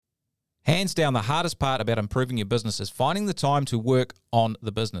Hands down, the hardest part about improving your business is finding the time to work on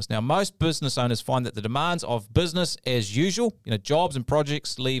the business. Now, most business owners find that the demands of business as usual, jobs and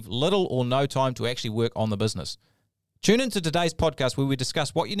projects, leave little or no time to actually work on the business. Tune into today's podcast where we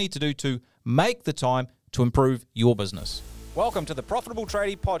discuss what you need to do to make the time to improve your business. Welcome to the Profitable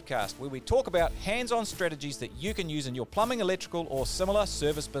Tradie Podcast, where we talk about hands-on strategies that you can use in your plumbing, electrical, or similar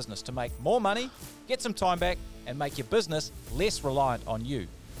service business to make more money, get some time back, and make your business less reliant on you.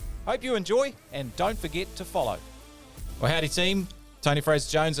 Hope you enjoy, and don't forget to follow. Well, howdy team. Tony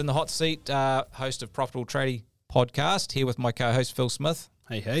Fraser-Jones in the hot seat, host of Profitable Tradie Podcast, here with my co-host Phil Smith.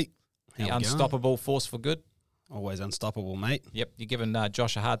 Hey. The unstoppable force for good. Always unstoppable, mate. Yep, you're giving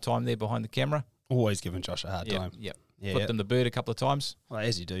Josh a hard time there behind the camera. Always giving Josh a hard time. Yep. Flipped him the bird a couple of times. Well,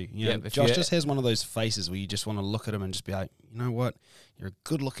 as you do. Josh just has one of those faces where you just want to look at him and just be like, you know what? You're a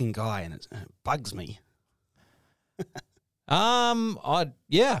good-looking guy, and it bugs me.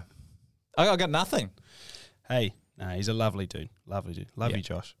 I got nothing. Hey, no, he's a lovely dude. Love you,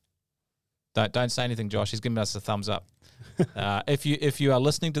 Josh. Don't say anything, Josh. He's giving us a thumbs up. If you are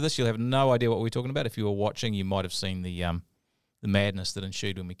listening to this, you'll have no idea what we're talking about. If you were watching, you might have seen the madness that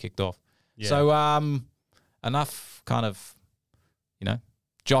ensued when we kicked off. Yeah. So enough kind of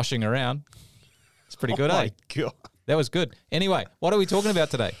joshing around. It's pretty good, Oh my God. That was good. Anyway, what are we talking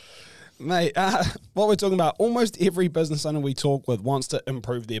about today? Mate, what we're talking about, almost every business owner we talk with wants to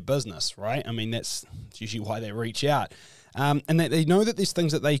improve their business, right? I mean, that's usually why they reach out. And that they know that there's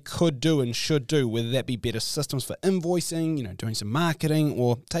things that they could do and should do, whether that be better systems for invoicing, doing some marketing,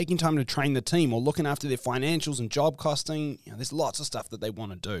 or taking time to train the team, or looking after their financials and job costing. There's lots of stuff that they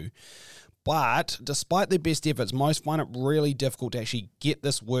want to do. But despite their best efforts, most find it really difficult to actually get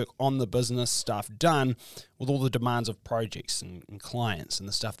this work on the business stuff done with all the demands of projects and clients and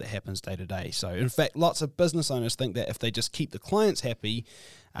the stuff that happens day to day. So in fact, lots of business owners think that if they just keep the clients happy,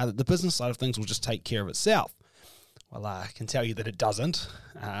 that the business side of things will just take care of itself. Well, I can tell you that it doesn't,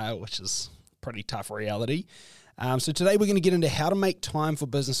 which is pretty tough reality. So today we're going to get into how to make time for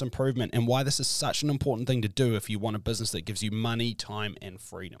business improvement and why this is such an important thing to do if you want a business that gives you money, time, and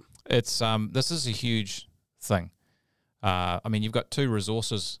freedom. It's this is a huge thing. You've got two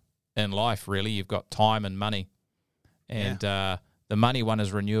resources in life, really. You've got time and money, and the money one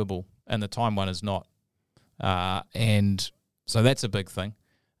is renewable, and the time one is not. And so that's a big thing.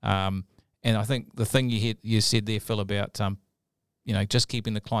 And I think the thing you said there, Phil, about just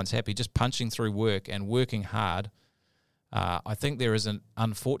keeping the clients happy, just punching through work and working hard. I think there is an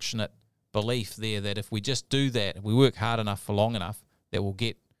unfortunate belief there that if we just do that, if we work hard enough for long enough, that we'll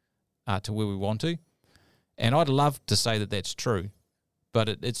get to where we want to. And I'd love to say that that's true, but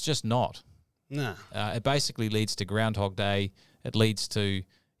it's just not. No. It basically leads to Groundhog Day. It leads to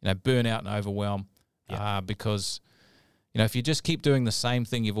burnout and overwhelm because if you just keep doing the same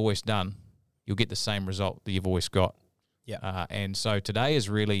thing you've always done, you'll get the same result that you've always got. Yeah. And so today is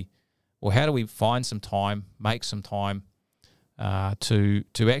really, how do we find some time, make some time to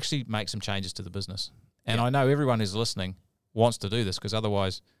actually make some changes to the business? And I know everyone who's listening wants to do this, because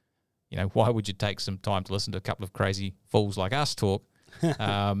otherwise, why would you take some time to listen to a couple of crazy fools like us talk?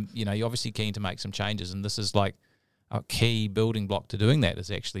 You're obviously keen to make some changes, and this is like a key building block to doing that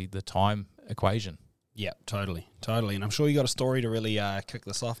is actually the time equation. Yeah, totally. And I'm sure you got a story to really kick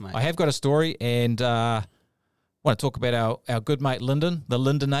this off, mate. I have got a story, and I want to talk about our good mate Lyndon, the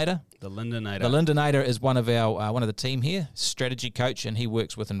Lyndonator. The Lyndonator. The Lyndonator is one of the team here, strategy coach, and he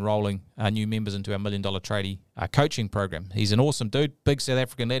works with enrolling new members into our $1 Million Tradie coaching program. He's an awesome dude, big South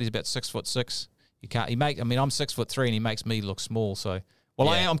African lad. He's about 6'6". I'm 6'3", and he makes me look small. So,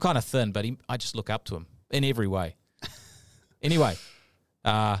 I'm kind of thin, but I just look up to him in every way. Anyway,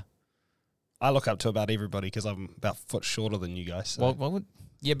 I look up to about everybody because I'm about a foot shorter than you guys. So. But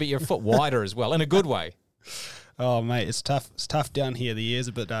you're a foot wider as well, in a good way. Oh, mate, it's tough. It's tough down here. The air's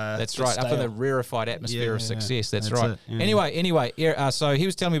a bit. That's right, up in the rarefied atmosphere of success. That's right. It, Anyway, so he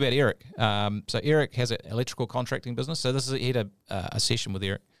was telling me about Eric. So Eric has an electrical contracting business. So he had a session with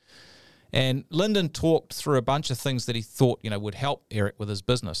Eric, and Lyndon talked through a bunch of things that he thought would help Eric with his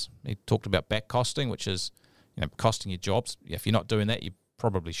business. He talked about back costing, which is costing your jobs. If you're not doing that, you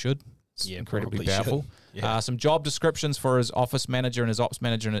probably should. It's incredibly powerful. Yeah. Some job descriptions for his office manager and his ops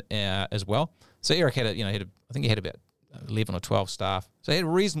manager as well. So Eric I think he had about 11 or 12 staff. So he had a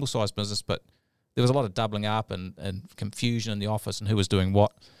reasonable sized business, but there was a lot of doubling up and confusion in the office and who was doing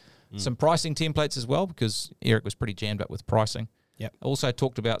what. Some pricing templates as well, because Eric was pretty jammed up with pricing. Yep. Also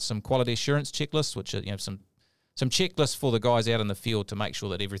talked about some quality assurance checklists, which are some checklists for the guys out in the field to make sure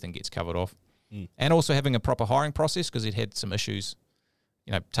that everything gets covered off. And also having a proper hiring process, because he'd had some issues,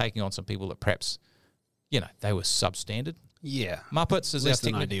 taking on some people that perhaps, they were substandard. Yeah. Muppets is Less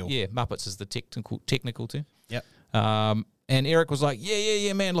our than ideal. Yeah, Muppets is the technical term. Yep. And Eric was like,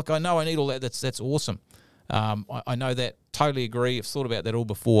 yeah, man. Look, I know I need all that. That's awesome. I know that. Totally agree. I've thought about that all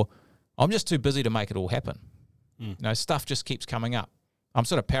before. I'm just too busy to make it all happen. You know, stuff just keeps coming up. I'm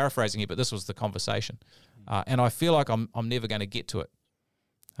sort of paraphrasing here, but this was the conversation, and I feel like I'm never going to get to it.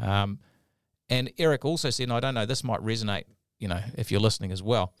 And Eric also said, and I don't know, this might resonate, you know, if you're listening as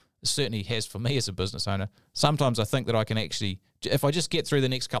well. It certainly has for me as a business owner. Sometimes I think that I can actually, if I just get through the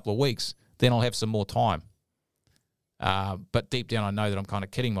next couple of weeks, then I'll have some more time. But deep down, I know that I'm kind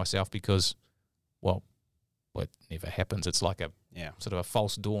of kidding myself because, well, it never happens. It's like a sort of a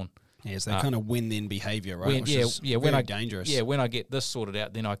false dawn. Yeah, it's that kind of when-then behaviour, right? Very dangerous. Yeah, when I get this sorted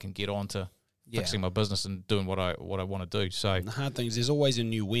out, then I can get on to fixing my business and doing what I want to do. So and the hard thing is there's always a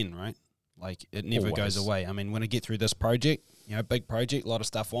new win, right? Like it never goes away. I mean, when I get through this project, you know, big project, a lot of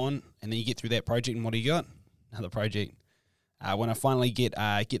stuff on, and then you get through that project, and what do you got? Another project. When I finally get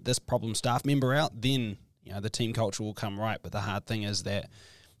this problem staff member out, then you know the team culture will come right. But the hard thing is that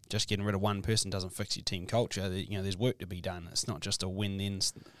just getting rid of one person doesn't fix your team culture. You know, there's work to be done. It's not just a win-then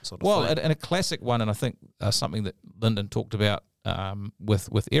sort of thing. And a classic one, and I think something that Lyndon talked about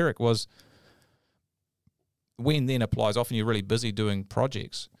with Eric was when then applies. Often you're really busy doing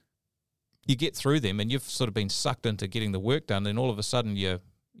projects. You get through them and you've sort of been sucked into getting the work done, and all of a sudden your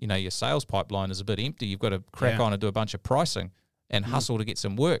sales pipeline is a bit empty. You've got to crack on and do a bunch of pricing and hustle to get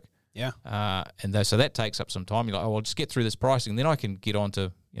some work. Yeah. So that takes up some time. You're like, oh, I'll just get through this pricing, then I can get on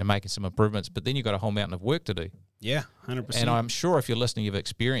to making some improvements. But then you've got a whole mountain of work to do. Yeah, 100%. And I'm sure if you're listening, you've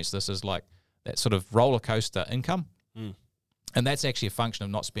experienced this as like that sort of roller coaster income. And that's actually a function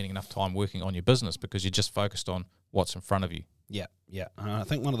of not spending enough time working on your business because you're just focused on what's in front of you. Yeah. I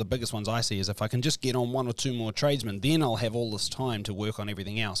think one of the biggest ones I see is if I can just get on one or two more tradesmen, then I'll have all this time to work on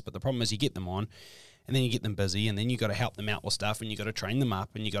everything else. But the problem is you get them on, and then you get them busy, and then you got to help them out with stuff, and you got to train them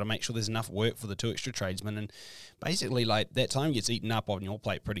up, and you got to make sure there's enough work for the 2 extra tradesmen. And basically, like that time gets eaten up on your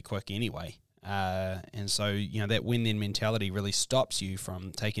plate pretty quick anyway. And so, you know, that win-then mentality really stops you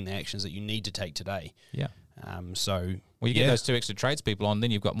from taking the actions that you need to take today. Yeah. You get those 2 extra tradespeople on,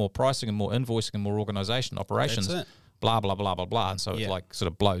 then you've got more pricing and more invoicing and more organisation operations. That's it. Blah blah blah blah blah, and so it like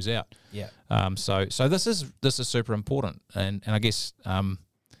sort of blows out. Yeah. So this is super important, and I guess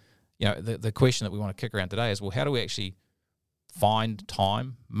the question that we want to kick around today is, well, how do we actually find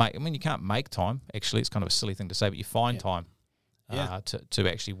time? You can't make time. Actually, it's kind of a silly thing to say, but you find time to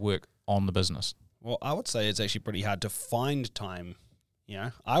actually work on the business. Well, I would say it's actually pretty hard to find time. You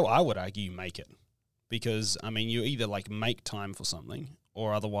know, I would argue you make it, because I mean you either like make time for something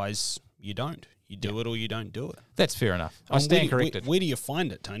or otherwise you don't. You do it or you don't do it. That's fair enough. I stand corrected. Where do you find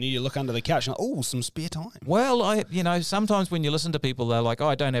it, Tony? You look under the couch and like, some spare time. Well, sometimes when you listen to people, they're like, oh,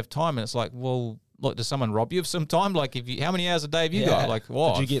 I don't have time. And it's like, well, look, does someone rob you of some time? Like, how many hours a day have you got? Like,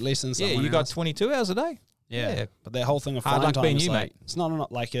 what? Did you get less than someone else? You got 22 hours a day. Yeah. But that whole thing of hard finding luck time being is you, like, mate. it's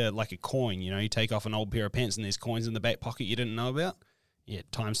not like a coin. You know, you take off an old pair of pants and there's coins in the back pocket you didn't know about. Yeah,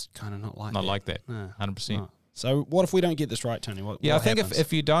 time's kind of not like that. Not like that. 100%. No. So what if we don't get this right, Tony? What I think happens?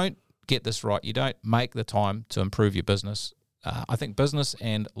 if you don't get this right, you don't make the time to improve your business. I think business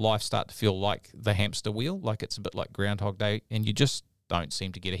and life start to feel like the hamster wheel, like it's a bit like Groundhog Day, and you just don't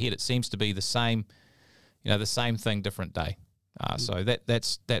seem to get ahead. It seems to be the same thing, different day. So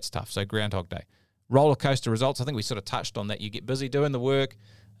that's tough. So Groundhog Day. Roller coaster results, I think we sort of touched on that. You get busy doing the work,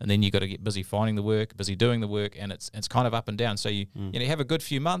 and then you got to get busy finding the work, busy doing the work, and it's kind of up and down. So you have a good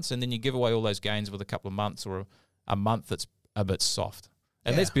few months, and then you give away all those gains with a couple of months or a month that's a bit soft.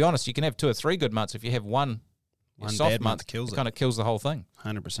 And let's be honest, you can have 2 or 3 good months. If you have one soft bad month kills it kind of kills the whole thing.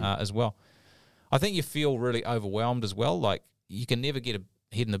 100%. As well. I think you feel really overwhelmed as well. Like you can never get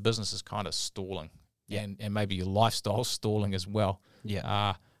ahead in the business is kind of stalling. Yeah. And maybe your lifestyle's stalling as well.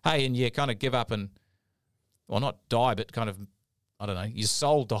 Yeah. And you kind of give up and, well, not die, but kind of, I don't know, your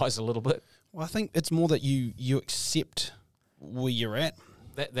soul dies a little bit. Well, I think it's more that you accept where you're at.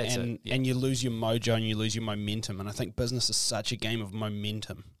 And you lose your mojo and you lose your momentum. And I think business is such a game of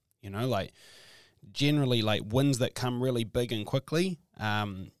momentum. You know, like generally like wins that come really big and quickly,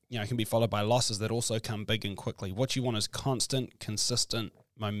 can be followed by losses that also come big and quickly. What you want is constant, consistent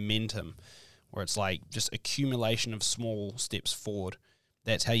momentum, where it's like just accumulation of small steps forward.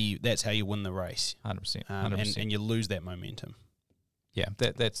 That's how you win the race. 100%. And you lose that momentum. Yeah,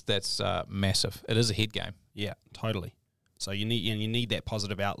 that's massive. It is a head game. Yeah, totally. So you need that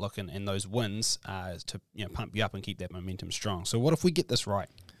positive outlook and those wins to pump you up and keep that momentum strong. So what if we get this right?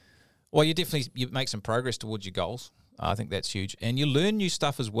 Well, you make some progress towards your goals. I think that's huge, and you learn new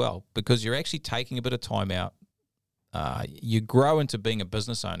stuff as well because you're actually taking a bit of time out you grow into being a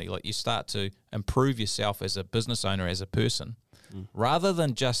business owner. Like you start to improve yourself as a business owner, as a person, rather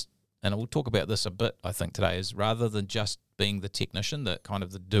than just, and we'll talk about this a bit, I think today, is rather than just being the technician, the kind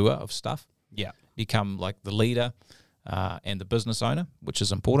of the doer of stuff. Yeah. Become like the leader and the business owner, which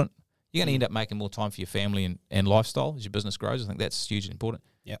is important. You're going to end up making more time for your family and lifestyle as your business grows. I think that's hugely important.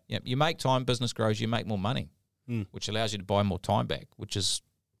 Yeah. You make time, business grows, you make more money, which allows you to buy more time back, which is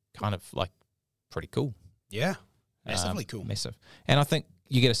kind of like pretty cool. Yeah. Massively cool. Massive. And I think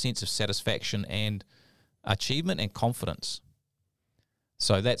you get a sense of satisfaction and achievement and confidence.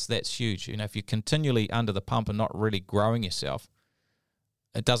 So that's huge. You know, if you're continually under the pump and not really growing yourself,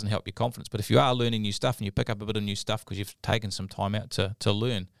 it doesn't help your confidence. But if you are learning new stuff and you pick up a bit of new stuff because you've taken some time out to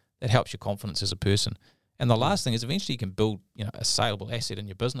learn, that helps your confidence as a person. And the last thing is eventually you can build, you know, a saleable asset in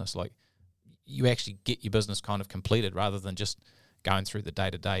your business. Like you actually get your business kind of completed rather than just going through the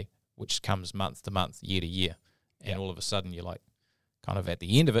day-to-day, which comes month to month, year to year. And all of a sudden you're like kind of at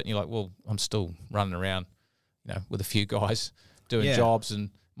the end of it and you're like, well, I'm still running around, you know, with a few guys doing jobs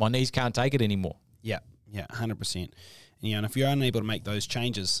and my knees can't take it anymore. Yeah, 100%. And, you know, and if you're unable to make those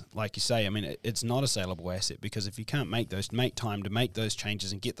changes, like you say, I mean, it's not a saleable asset, because if you can't make time to make those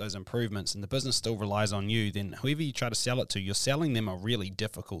changes and get those improvements, and the business still relies on you, then whoever you try to sell it to, you're selling them a really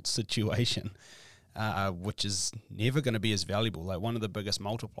difficult situation, which is never going to be as valuable. Like one of the biggest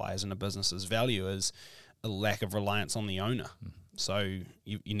multipliers in a business's value is a lack of reliance on the owner. So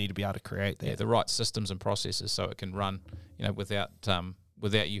you need to be able to create that. Yeah, the right systems and processes so it can run, you know, without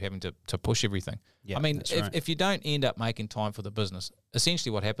you having to push everything. Yeah, I mean, right. if you don't end up making time for the business,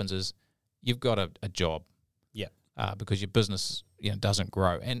 essentially what happens is you've got a job. Yeah. Because your business, you know, doesn't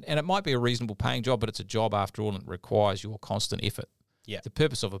grow. And it might be a reasonable paying job, but it's a job after all and it requires your constant effort. Yeah. The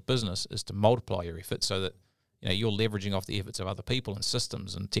purpose of a business is to multiply your effort so that, you know, you're leveraging off the efforts of other people and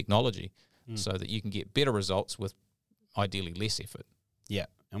systems and technology so that you can get better results with ideally less effort. Yeah.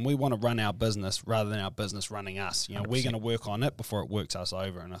 And we want to run our business rather than our business running us. You know, 100%. We're going to work on it before it works us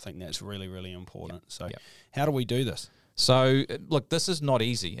over. And I think that's really, really important. So how do we do this? So, look, this is not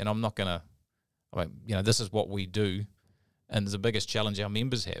easy. And I'm not going to, you know, this is what we do. And the biggest challenge our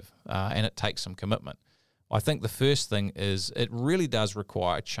members have. And it takes some commitment. I think the first thing is it really does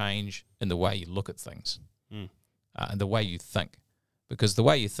require a change in the way you look at things and the way you think. Because the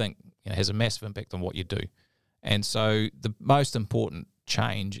way you think, you know, has a massive impact on what you do. And so the most important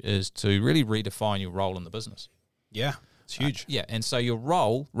change is to really redefine your role in the business. Yeah, it's huge. And so your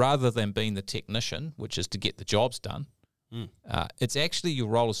role, rather than being the technician, which is to get the jobs done, it's actually your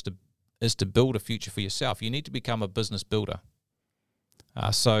role is to build a future for yourself. You need to become a business builder.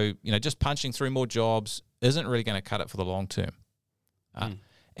 So, you know, just punching through more jobs isn't really going to cut it for the long term.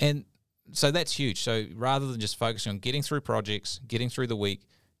 And so that's huge. So rather than just focusing on getting through projects, getting through the week,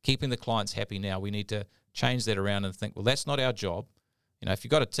 keeping the clients happy now, we need to change that around and think, well, that's not our job. You know, if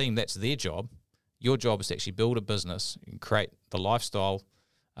you've got a team, that's their job. Your job is to actually build a business and create the lifestyle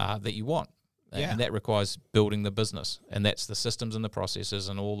that you want. And that requires building the business. And that's the systems and the processes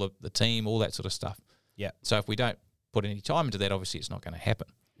and all the team, all that sort of stuff. Yeah. So if we don't put any time into that, obviously it's not going to happen.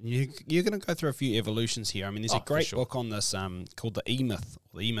 You're going to go through a few evolutions here. I mean, there's a great book on this called The E-Myth,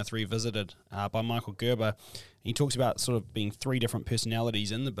 or The E-Myth Revisited, by Michael Gerber. He talks about sort of being three different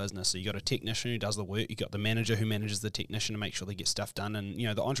personalities in the business. So you got a technician who does the work, you got the manager who manages the technician to make sure they get stuff done, and, you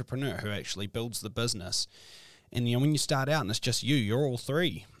know, the entrepreneur who actually builds the business. And, you know, when you start out and it's just you're all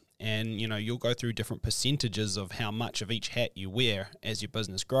three. And, you know, you'll go through different percentages of how much of each hat you wear as your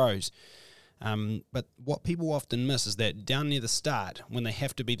business grows. But what people often miss is that down near the start, when they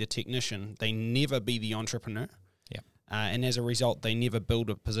have to be the technician, they never be the entrepreneur. Yeah. And as a result, they never build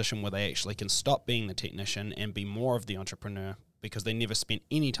a position where they actually can stop being the technician and be more of the entrepreneur, because they never spent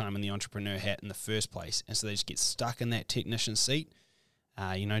any time in the entrepreneur hat in the first place. And so they just get stuck in that technician seat,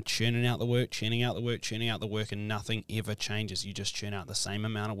 you know, churning out the work, and nothing ever changes. You just churn out the same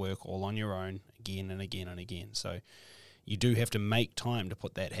amount of work all on your own again and again and again. So you do have to make time to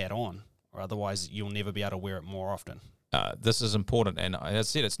put that hat on, or otherwise you'll never be able to wear it more often. This is important, and as I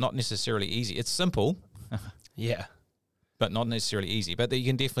said, it's not necessarily easy. It's simple, but not necessarily easy. But you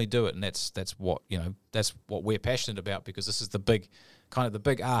can definitely do it, and that's what, you know, that's what we're passionate about, because this is the big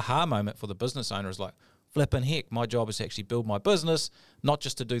aha moment for the business owner, is like, flipping heck, my job is to actually build my business, not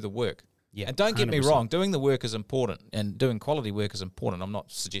just to do the work. Yeah, and don't get 100%. Me wrong, doing the work is important, and doing quality work is important. I'm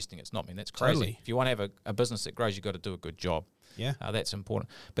not suggesting it's not. I mean, that's crazy. Totally. If you want to have a business that grows, you've got to do a good job. Yeah, that's important.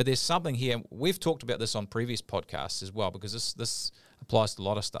 But there's something here. We've talked about this on previous podcasts as well, because this applies to a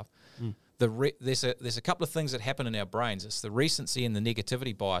lot of stuff. There's a couple of things that happen in our brains. It's the recency and the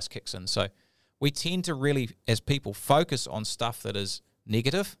negativity bias kicks in. So we tend to really, as people, focus on stuff that is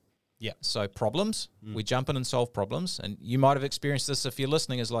negative. Yeah. So problems, we jump in and solve problems. And you might have experienced this if you're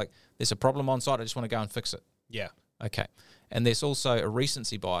listening, is like, there's a problem on site, I just want to go and fix it. Yeah. Okay. And there's also a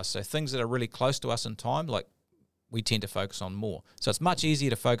recency bias. So things that are really close to us in time, like we tend to focus on more. So it's much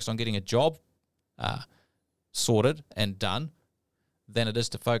easier to focus on getting a job sorted and done than it is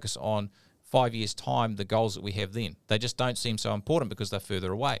to focus on 5 years' time, the goals that we have then. They just don't seem so important because they're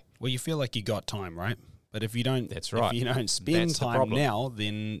further away. Well, you feel like you got time, right? But if you don't, That's right. If you don't spend That's the time problem. now,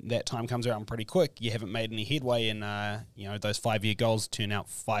 then that time comes around pretty quick. You haven't made any headway, and those 5 year goals turn out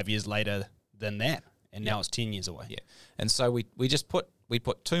 5 years later than that, and now it's 10 years away. Yeah. And so we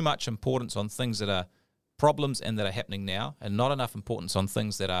put too much importance on things that are problems and that are happening now, and not enough importance on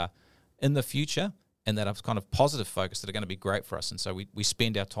things that are in the future and that are kind of positive focus that are going to be great for us. And so we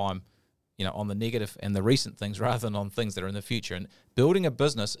spend our time, on the negative and the recent things rather than on things that are in the future. And building a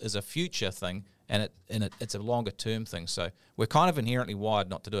business is a future thing, and it's a longer term thing. So we're kind of inherently wired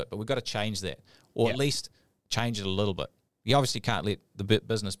not to do it, but we've got to change that, or at least change it a little bit. You obviously can't let the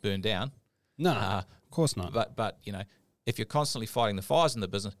business burn down. No, of course not. But if you're constantly fighting the fires in the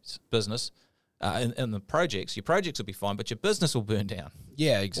business, in the projects, your projects will be fine, but your business will burn down.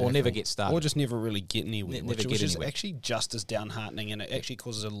 Yeah, exactly. Or never get started. Or just never really get anywhere, which is anywhere. actually just as downheartening, and it actually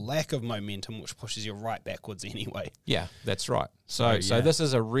causes a lack of momentum, which pushes you right backwards anyway. Yeah, that's right. So this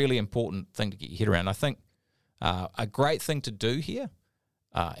is a really important thing to get your head around. I think a great thing to do here,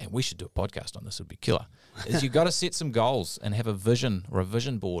 and we should do a podcast on this, it would be killer, is you've got to set some goals and have a vision or a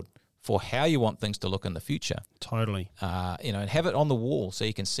vision board for how you want things to look in the future. Totally. And have it on the wall so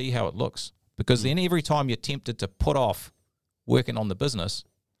you can see how it looks. Because then every time you're tempted to put off working on the business,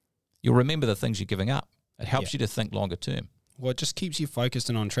 you'll remember the things you're giving up. It helps you to think longer term. Well, it just keeps you focused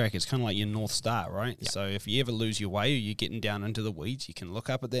and on track. It's kind of like your North Star, right? Yeah. So if you ever lose your way or you're getting down into the weeds, you can look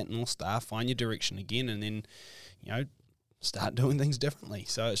up at that North Star, find your direction again, and then, start doing things differently.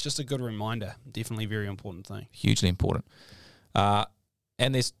 So it's just a good reminder. Definitely a very important thing. Hugely important.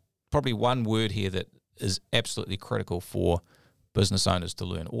 And there's probably one word here that is absolutely critical for business owners to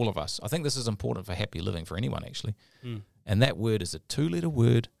learn, all of us. I think this is important for happy living for anyone, actually. And that word is a 2-letter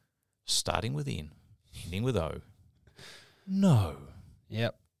word starting with N, ending with O. No.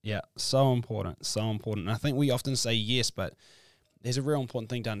 Yep. Yeah. So important. So important. And I think we often say yes, but there's a real important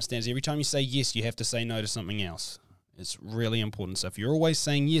thing to understand is every time you say yes, you have to say no to something else. It's really important. So if you're always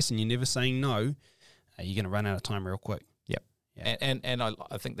saying yes and you're never saying no, you're going to run out of time real quick. Yep. Yeah. And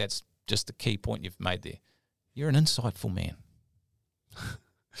I think that's just the key point you've made there. You're an insightful man.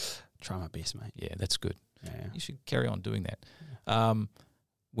 Try my best, mate. Yeah, that's good. Yeah. You should carry on doing that.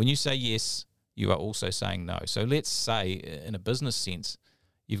 When you say yes, you are also saying no. So let's say, in a business sense,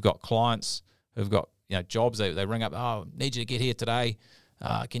 you've got clients who've got jobs. They ring up, need you to get here today.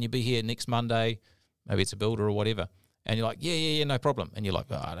 Can you be here next Monday? Maybe it's a builder or whatever. And you're like, yeah, no problem. And you're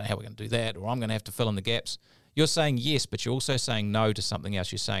like, I don't know how we're going to do that, or I'm going to have to fill in the gaps. You're saying yes, but you're also saying no to something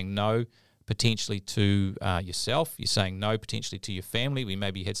else. You're saying no potentially to yourself. You're saying no potentially to your family.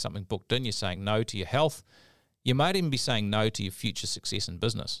 Maybe you had something booked in. You're saying no to your health. You might even be saying no to your future success in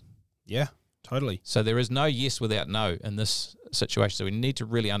business. Yeah, totally. So there is no yes without no in this situation. So we need to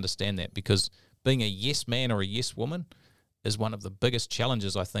really understand that, because being a yes man or a yes woman is one of the biggest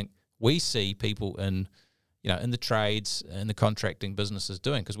challenges I think we see people in the trades and the contracting businesses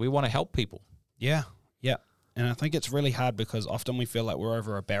doing, because we want to help people. Yeah. And I think it's really hard because often we feel like we're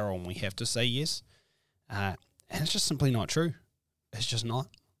over a barrel and we have to say yes. And it's just simply not true. It's just not.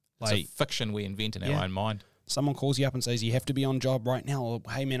 It's a fiction we invent in our own mind. Someone calls you up and says, you have to be on job right now. Or,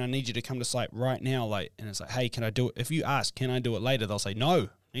 hey, man, I need you to come to site right now. And it's like, hey, can I do it? If you ask, can I do it later? They'll say, no, it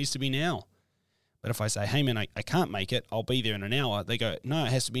needs to be now. But if I say, hey, man, I can't make it, I'll be there in an hour. They go, no,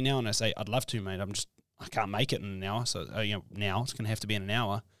 it has to be now. And I say, I'd love to, mate. I can't make it in an hour. So, now it's going to have to be in an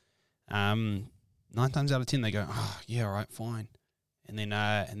hour. 9 times out of 10, they go, oh, yeah, all right, fine. And then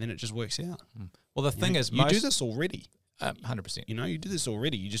it just works out. Well, the thing is, you do this already. 100%. You do this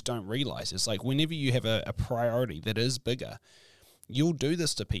already. You just don't realize. It's like whenever you have a priority that is bigger, you'll do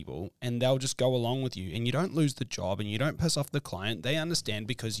this to people and they'll just go along with you, and you don't lose the job and you don't piss off the client. They understand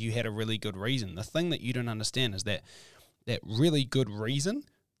because you had a really good reason. The thing that you don't understand is that really good reason,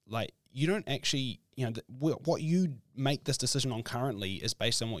 like, you don't actually, what you make this decision on currently is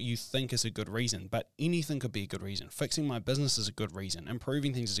based on what you think is a good reason, but anything could be a good reason. Fixing my business is a good reason.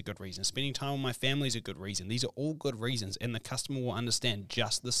 Improving things is a good reason. Spending time with my family is a good reason. These are all good reasons, and the customer will understand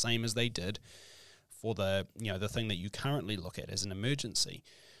just the same as they did for the thing that you currently look at as an emergency.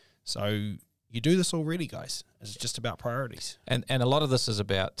 So you do this already, guys. It's just about priorities. And a lot of this is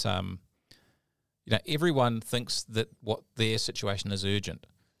about, everyone thinks that what their situation is urgent.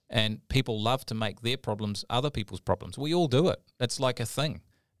 And people love to make their problems other people's problems. We all do it. It's like a thing.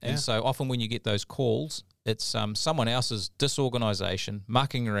 And so often when you get those calls, it's someone else's disorganization,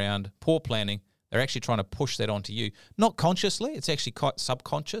 mucking around, poor planning. They're actually trying to push that onto you. Not consciously, it's actually quite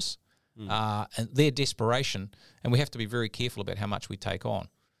subconscious. And their desperation. And we have to be very careful about how much we take on.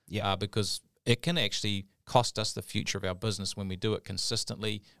 Because it can actually cost us the future of our business when we do it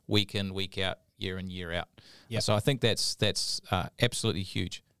consistently, week in, week out, year in, year out. So I think that's absolutely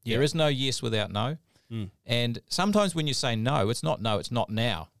huge. There is no yes without no. And sometimes when you say no, it's not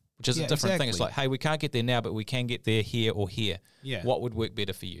now, which is a different thing. It's like, hey, we can't get there now, but we can get there here or here. What would work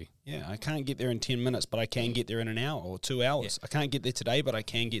better for you? I can't get there in 10 minutes, but I can get there in an hour or 2 hours. I can't get there today, but I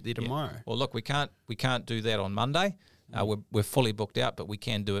can get there tomorrow. Well, look, we can't do that on Monday. We're fully booked out, but we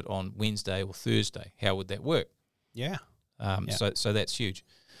can do it on Wednesday or Thursday. How would that work? So that's huge.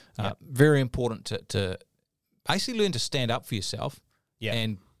 Very important to basically learn to stand up for yourself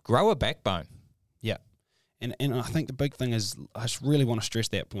and grow a backbone. And I think the big thing is, I just really want to stress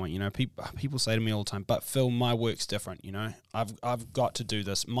that point. You know, people say to me all the time, "But Phil, my work's different. You know, I've got to do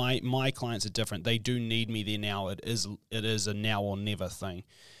this. My clients are different. They do need me there now. It is a now or never thing."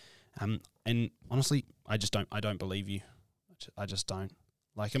 And honestly, I don't believe you. I just don't.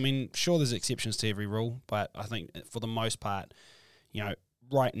 Like, I mean, sure, there's exceptions to every rule, but I think for the most part, you know,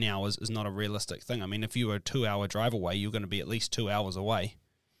 right now is not a realistic thing. I mean, if you were a 2-hour drive away, you're going to be at least 2 hours away.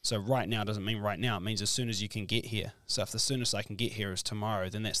 So right now doesn't mean right now. It means as soon as you can get here. So if the soonest I can get here is tomorrow,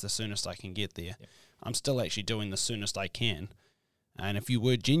 then that's the soonest I can get there. I'm still actually doing the soonest I can. And if you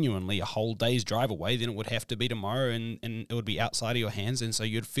were genuinely a whole day's drive away, then it would have to be tomorrow, and it would be outside of your hands. And so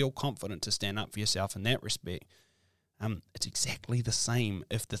you'd feel confident to stand up for yourself in that respect. It's exactly the same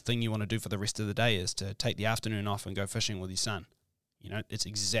if the thing you want to do for the rest of the day is to take the afternoon off and go fishing with your son. You know, it's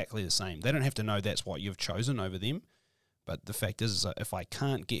exactly the same. They don't have to know that's what you've chosen over them. But the fact is that if I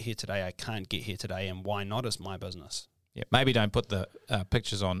can't get here today, I can't get here today, and why not? It's my business. Maybe don't put the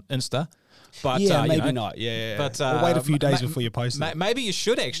pictures on Insta. But maybe not. But wait a few days before you post it. Maybe you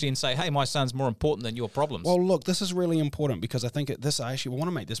should actually and say, hey, my son's more important than your problems. Well, look, this is really important because I think I actually want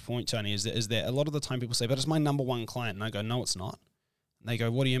to make this point, Tony, is that a lot of the time people say, but it's my number one client. And I go, no, it's not. And they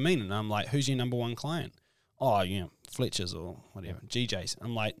go, what do you mean? And I'm like, who's your number one client? Oh, Fletcher's or whatever, GJ's.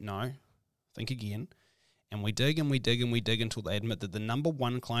 I'm like, no, think again. And we dig and we dig and we dig until they admit that the number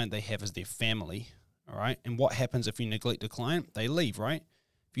one client they have is their family, all right? And what happens if you neglect a client? They leave, right?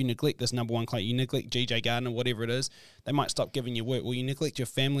 If you neglect this number one client, you neglect GJ Gardner, whatever it is, they might stop giving you work. Well, you neglect your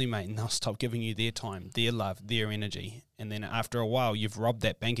family, mate, and they'll stop giving you their time, their love, their energy. And then after a while, you've robbed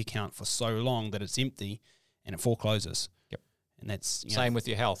that bank account for so long that it's empty and it forecloses. And that's same with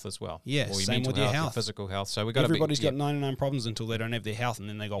your health as well. Yeah, or your same with your health, your physical health. So we got everybody's got 99 problems until they don't have their health, and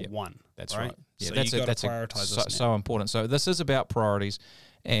then they got one. That's right. Yeah, so that's you got to prioritize this. So important. So this is about priorities.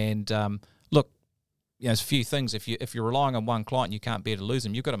 And look, there's a few things. If you're relying on one client, you can't bear to lose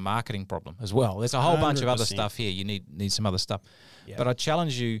them. You've got a marketing problem as well. There's a whole bunch of other stuff here. You need some other stuff. Yeah. But I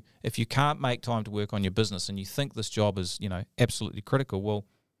challenge you, if you can't make time to work on your business and you think this job is absolutely critical, well,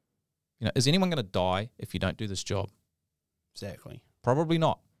 is anyone going to die if you don't do this job? Exactly. Probably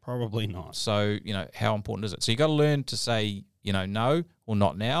not. So, how important is it? So you got to learn to say, no or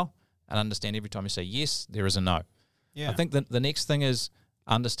not now, and understand every time you say yes, there is a no. Yeah. I think the next thing is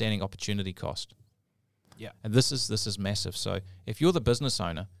understanding opportunity cost. Yeah. And this is massive. So if you're the business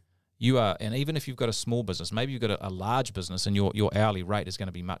owner, you are, and even if you've got a small business, maybe you've got a large business and your hourly rate is going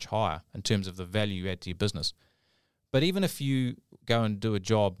to be much higher in terms of the value you add to your business. But even if you go and do a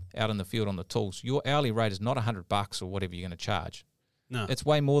job out in the field on the tools, your hourly rate is not $100 or whatever you're going to charge. No, it's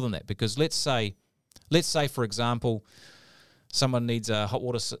way more than that, because let's say for example, someone needs a hot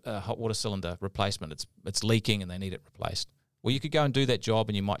water cylinder replacement. It's leaking and they need it replaced. Well, you could go and do that job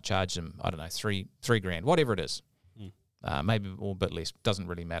and you might charge them, I don't know, $3,000, whatever it is. Maybe a bit less. Doesn't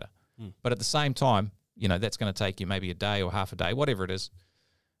really matter. But at the same time, that's going to take you maybe a day or half a day, whatever it is.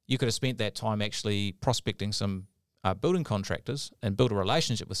 You could have spent that time actually prospecting some building contractors and build a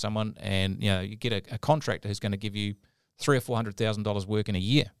relationship with someone, and you get a contractor who's going to give you $300,000 or $400,000 work in a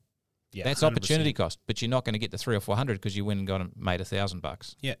year. Yeah, that's 100%. Opportunity cost, but you're not going to get the $300,000 or $400,000 because you went and got and made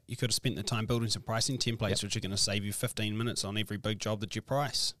 $1,000. Yeah, you could have spent the time building some pricing templates, which are going to save you 15 minutes on every big job that you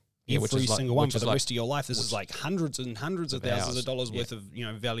price. Every single one for the rest of your life. This is like hundreds and hundreds of thousands of dollars worth of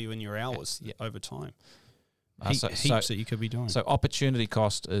value in your hours over time. Heaps that you could be doing. So opportunity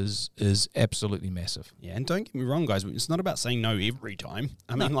cost is absolutely massive. Yeah, and don't get me wrong, guys. It's not about saying no every time.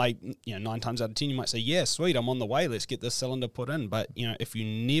 I mean, 9 times out of 10, you might say, yeah, sweet, I'm on the way. Let's get this cylinder put in. But, if you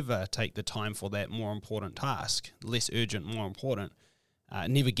never take the time for that more important task, less urgent, more important, it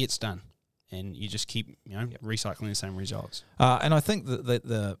never gets done. And you just keep, recycling the same results. And I think that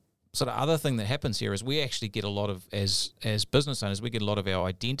the sort of other thing that happens here is we actually get a lot of, as business owners, we get a lot of our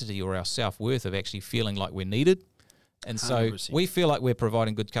identity or our self-worth of actually feeling like we're needed. And so 100%. we feel like we're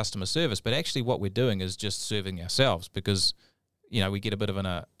providing good customer service, but actually what we're doing is just serving ourselves because, we get a bit of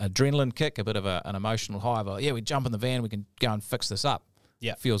an adrenaline kick, a bit of an emotional high. But we jump in the van, we can go and fix this up.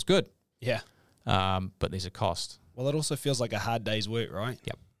 Yeah. Feels good. Yeah. But there's a cost. Well, it also feels like a hard day's work, right?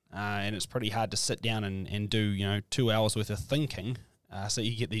 Yep. And it's pretty hard to sit down and do, 2 hours worth of thinking so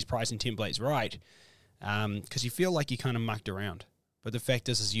you get these pricing templates right because you feel like you kind of mucked around. But the fact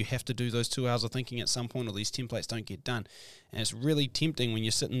is you have to do those 2 hours of thinking at some point or these templates don't get done. And it's really tempting when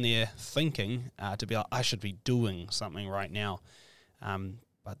you're sitting there thinking to be like, I should be doing something right now.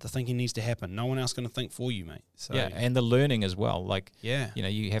 But the thinking needs to happen. No one else going to think for you, mate. So, and the learning as well. Like,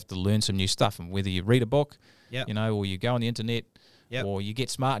 you have to learn some new stuff. And whether you read a book, or you go on the internet, or you get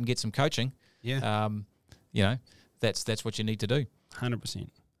smart and get some coaching, that's what you need to do.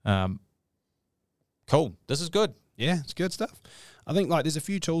 100%. Cool. This is good. Yeah, it's good stuff. I think there's a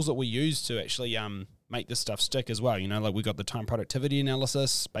few tools that we use to actually make this stuff stick as well. We got the time productivity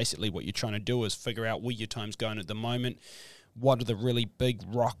analysis. Basically what you're trying to do is figure out where your time's going at the moment. What are the really big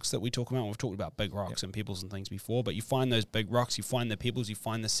rocks that we talk about? We've talked about big rocks and pebbles and things before, but you find those big rocks, you find the pebbles, you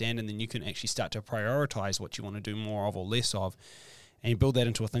find the sand, and then you can actually start to prioritize what you want to do more of or less of. And you build that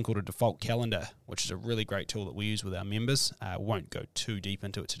into a thing called a default calendar, which is a really great tool that we use with our members. Won't go too deep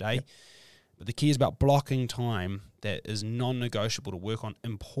into it today. But the key is about blocking time that is non-negotiable to work on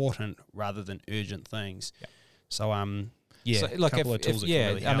important rather than urgent things. So, so, a couple of tools that can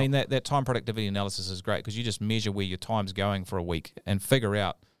really help. I mean, that time productivity analysis is great because you just measure where your time's going for a week and figure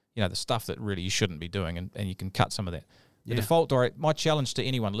out, the stuff that really you shouldn't be doing and you can cut some of that. The default, my challenge to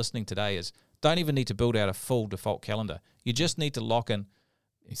anyone listening today is don't even need to build out a full default calendar. You just need to lock in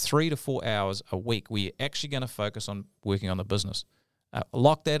 3 to 4 hours a week where you're actually going to focus on working on the business.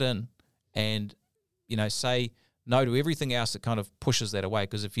 Lock that in and, say no to everything else that kind of pushes that away.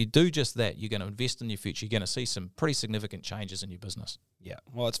 Because if you do just that, you're going to invest in your future. You're going to see some pretty significant changes in your business. Yeah.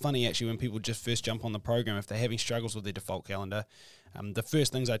 Well, it's funny actually when people just first jump on the program, if they're having struggles with their default calendar, the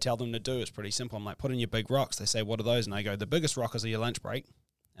first things I tell them to do is pretty simple. I'm like, put in your big rocks. They say, what are those? And I go, the biggest rock is your lunch break.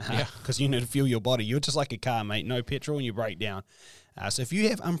 Because you need to fuel your body. You're just like a car, mate. No petrol and you break down. So if you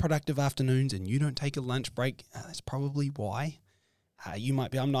have unproductive afternoons and you don't take a lunch break, that's probably why. You might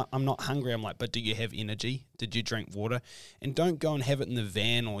be, I'm not hungry. I'm like, but do you have energy? Did you drink water? And don't go and have it in the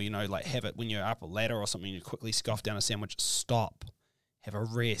van or, have it when you're up a ladder or something, you quickly scoff down a sandwich. Stop. Have a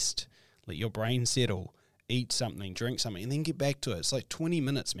rest. Let your brain settle. Eat something, drink something, and then get back to it. It's like 20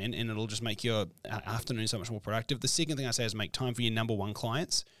 minutes, man, and it'll just make your afternoon so much more productive. The second thing I say is make time for your number one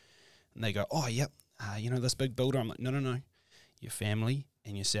clients. And they go, oh, yep, this big builder. I'm like, no. Your family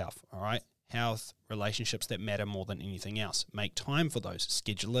and yourself, all right? Health, relationships that matter more than anything else. Make time for those.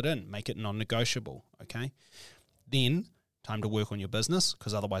 Schedule it in. Make it non-negotiable, okay? Then time to work on your business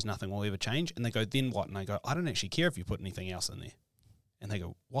because otherwise nothing will ever change. And they go, then what? And I go, I don't actually care if you put anything else in there. And they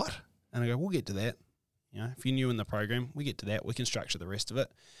go, what? And I go, we'll get to that. If you're new in the program, we get to that. We can structure the rest of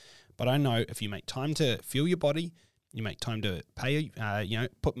it. But I know if you make time to fuel your body, you make time to pay,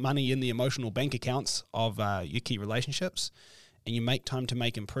 put money in the emotional bank accounts of your key relationships, and you make time to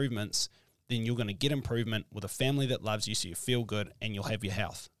make improvements, then you're going to get improvement with a family that loves you so you feel good and you'll have your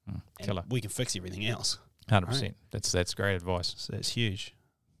health. Killer. We can fix everything else. 100%. Right? That's great advice. So that's huge.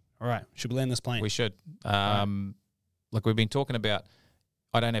 All right. Should we land this plane? We should. Look, we've been talking about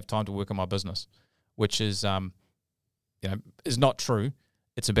I don't have time to work on my business, which is, is not true.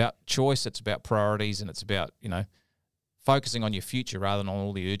 It's about choice. It's about priorities, and it's about focusing on your future rather than on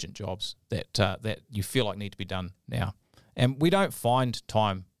all the urgent jobs that you feel like need to be done now. And we don't find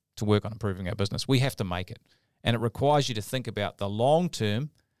time to work on improving our business. We have to make it, and it requires you to think about the long term,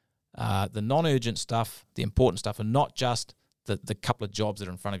 the non-urgent stuff, the important stuff, and not just the couple of jobs that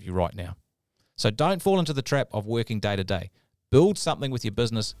are in front of you right now. So don't fall into the trap of working day to day. Build something with your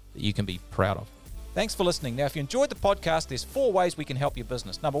business that you can be proud of. Thanks for listening. Now, if you enjoyed the podcast, there's 4 ways we can help your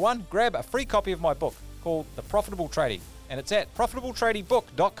business. Number 1, grab a free copy of my book called The Profitable Tradie, and it's at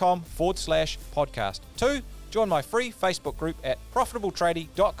profitabletradebook.com/podcast. 2, join my free Facebook group at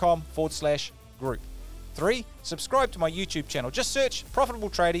profitabletradie.com/group. 3, subscribe to my YouTube channel. Just search Profitable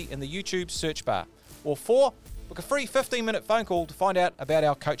Tradie in the YouTube search bar. Or 4, book a free 15-minute phone call to find out about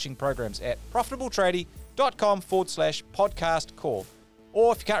our coaching programs at profitabletradie.com/podcast call.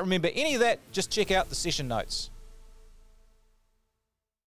 Or if you can't remember any of that, just check out the session notes.